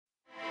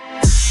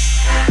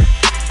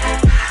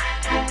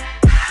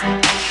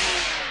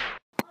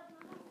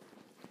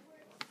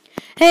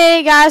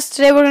Hey guys,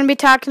 today we're going to be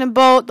talking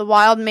about the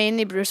Wild,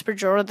 mainly Bruce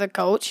Boudreau, the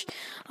coach.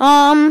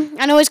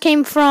 I know he's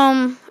came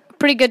from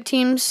pretty good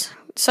teams,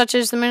 such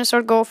as the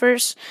Minnesota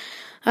Gophers.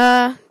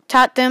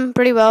 Taught them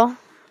pretty well.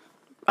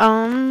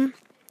 I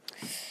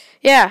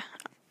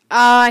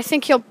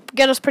think he'll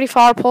get us pretty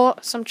far, pull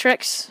some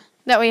tricks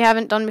that we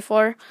haven't done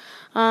before.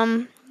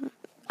 I'll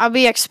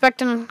be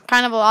expecting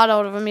kind of a lot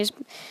out of him. He's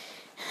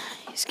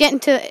getting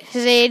to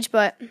his age,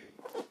 but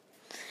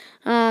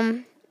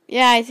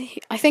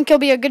I think he'll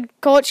be a good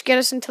coach, get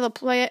us into the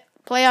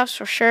playoffs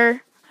for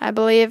sure, I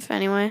believe,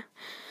 anyway.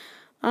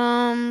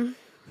 I'm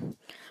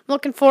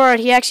looking forward.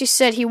 He actually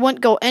said he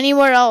wouldn't go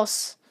anywhere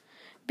else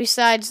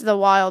besides the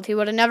Wild. He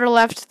would have never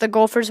left the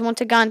Gophers, wouldn't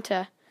have gone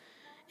to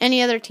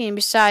any other team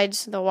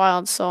besides the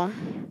Wild, so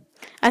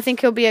I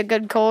think he'll be a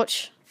good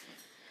coach.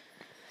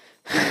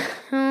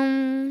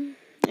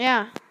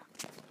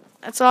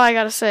 That's all I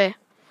got to say.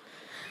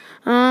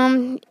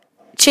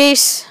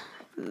 Chase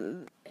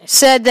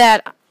said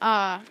that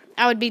I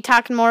would be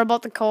talking more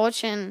about the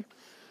coach and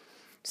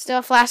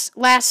stuff.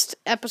 Last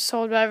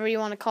episode, whatever you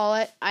want to call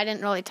it, I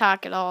didn't really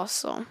talk at all.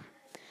 So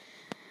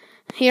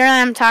here I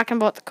am talking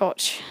about the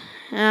coach.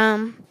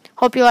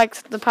 Hope you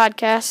liked the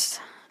podcast.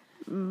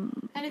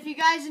 And if you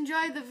guys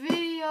enjoyed the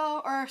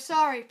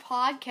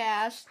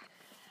podcast,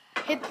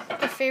 hit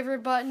the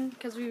favorite button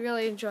because we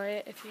really enjoy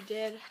it if you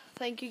did.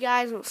 Thank you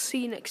guys. We'll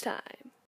see you next time.